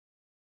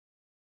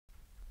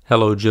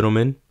Hello,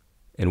 gentlemen,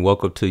 and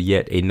welcome to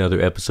yet another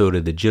episode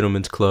of the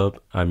Gentleman's Club.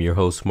 I'm your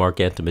host,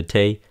 Mark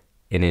Anthony,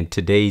 and in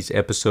today's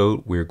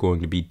episode, we're going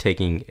to be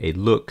taking a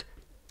look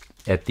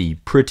at the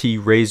pretty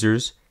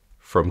razors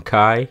from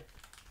Kai.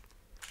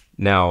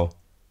 Now,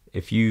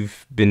 if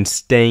you've been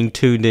staying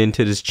tuned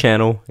into this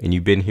channel and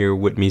you've been here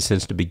with me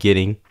since the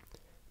beginning,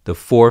 the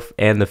fourth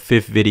and the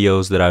fifth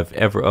videos that I've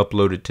ever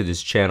uploaded to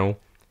this channel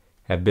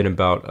have been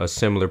about a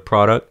similar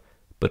product,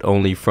 but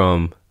only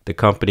from the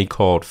company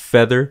called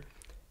Feather.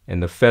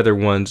 And the Feather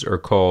ones are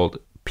called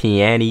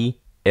Pleiade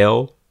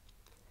L.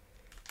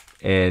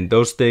 And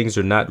those things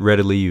are not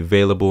readily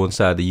available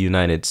inside the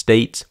United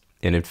States.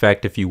 And in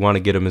fact, if you want to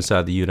get them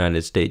inside the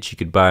United States, you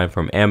could buy them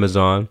from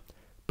Amazon,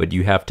 but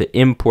you have to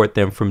import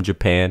them from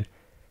Japan.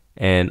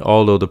 And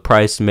although the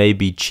price may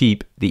be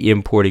cheap, the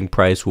importing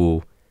price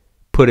will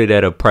put it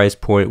at a price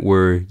point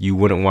where you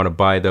wouldn't want to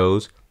buy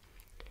those.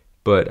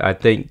 But I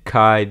think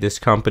Kai, this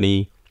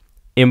company,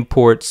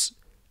 imports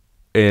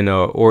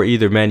or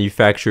either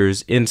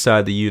manufacturers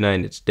inside the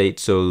United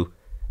States, so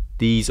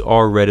these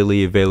are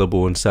readily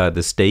available inside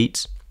the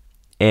States,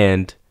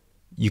 and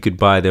you could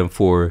buy them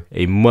for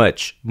a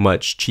much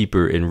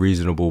cheaper and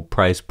reasonable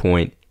price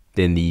point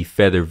than the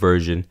Feather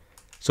version.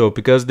 So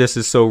because this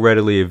is so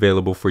readily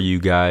available for you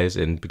guys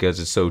and because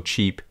it's so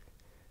cheap,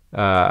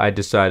 I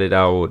decided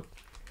I would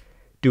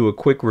do a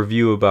quick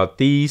review about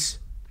these,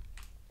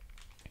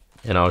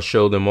 and I'll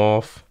show them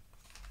off.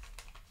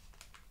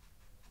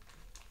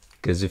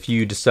 Because if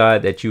you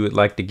decide that you would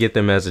like to get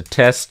them as a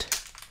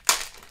test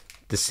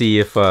to see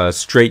if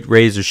straight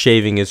razor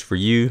shaving is for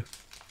you,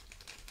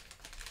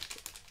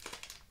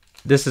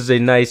 this is a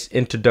nice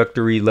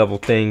introductory level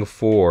thing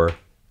for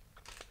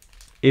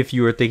if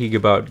you are thinking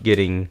about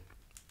getting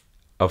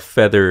a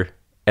Feather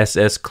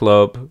SS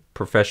Club,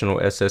 professional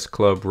SS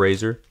Club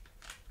razor.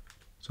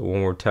 So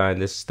one more time,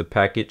 this is the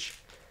package.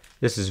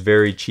 This is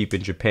very cheap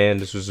in Japan.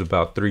 This was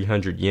about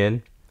 300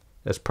 yen.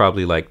 That's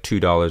probably like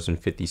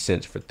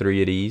 $2.50 for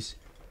 3 of these.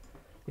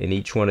 And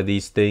each one of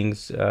these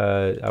things,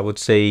 I would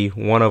say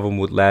one of them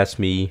would last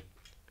me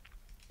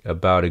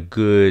about a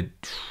good,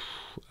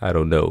 I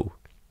don't know,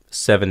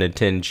 7 to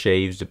 10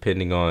 shaves,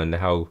 depending on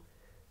how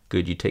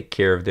good you take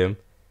care of them.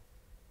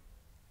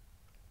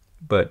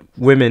 But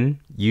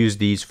women use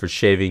these for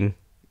shaving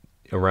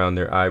around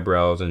their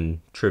eyebrows and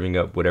trimming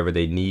up whatever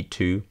they need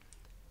to.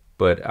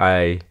 But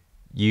I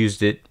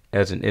used it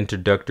as an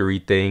introductory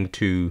thing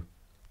to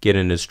get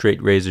into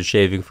straight razor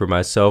shaving for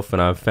myself, and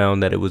I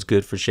found that it was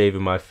good for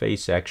shaving my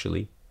face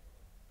actually.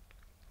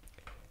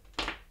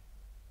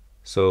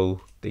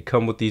 So they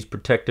come with these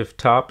protective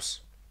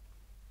tops.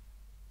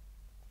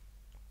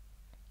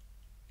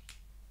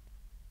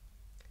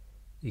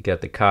 You got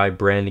the Kai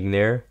branding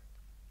there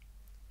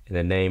and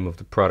the name of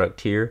the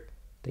product here.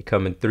 They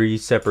come in 3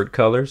 separate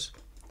colors.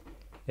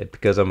 And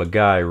because I'm a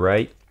guy,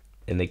 right?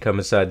 And they come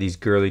inside these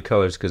girly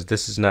colors because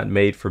this is not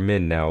made for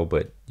men now,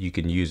 but you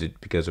can use it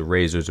because a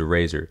razor's a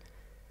razor.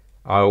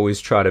 I always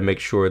try to make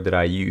sure that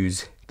I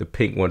use the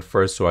pink one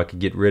first so I can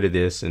get rid of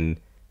this and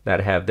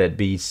not have that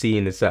be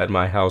seen inside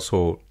my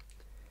household.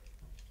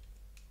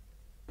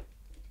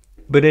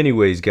 But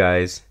anyways,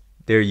 guys,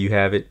 there you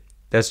have it.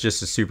 That's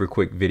just a super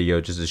quick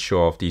video just to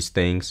show off these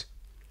things.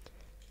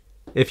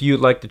 If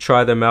you'd like to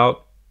try them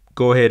out,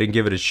 go ahead and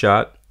give it a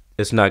shot.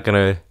 It's not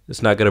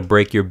gonna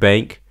break your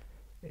bank.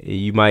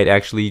 You might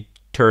actually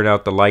turn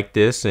out to like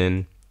this,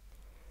 and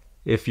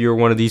if you're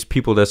one of these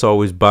people that's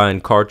always buying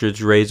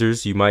cartridge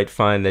razors, you might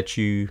find that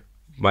you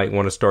might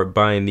want to start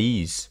buying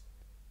these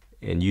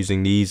and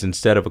using these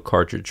instead of a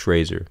cartridge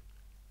razor.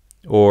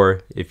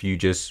 Or if you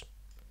just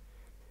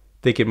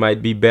think it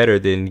might be better,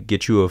 then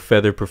get you a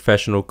Feather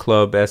Professional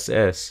Club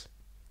SS.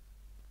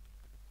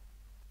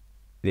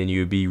 Then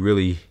you'd be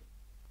really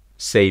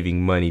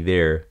saving money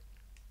there.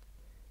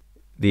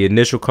 The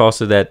initial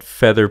cost of that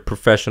Feather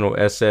Professional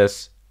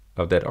SS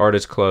of that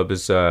Artist Club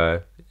is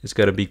going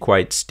to be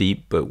quite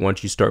steep, but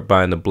once you start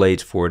buying the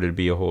blades for it, it'll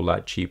be a whole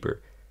lot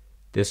cheaper.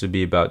 This would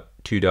be about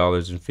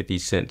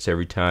 $2.50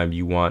 every time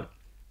you want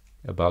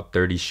about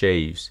 30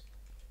 shaves.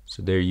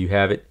 So there you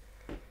have it.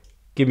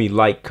 Give me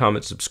like,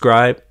 comment,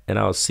 subscribe, and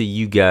I'll see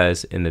you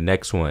guys in the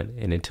next one.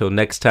 And until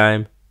next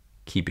time,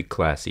 keep it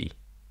classy.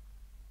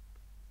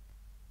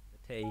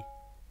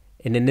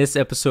 And in this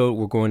episode,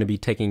 we're going to be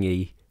taking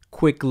a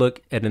quick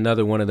look at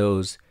another one of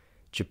those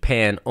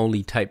Japan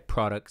only type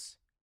products.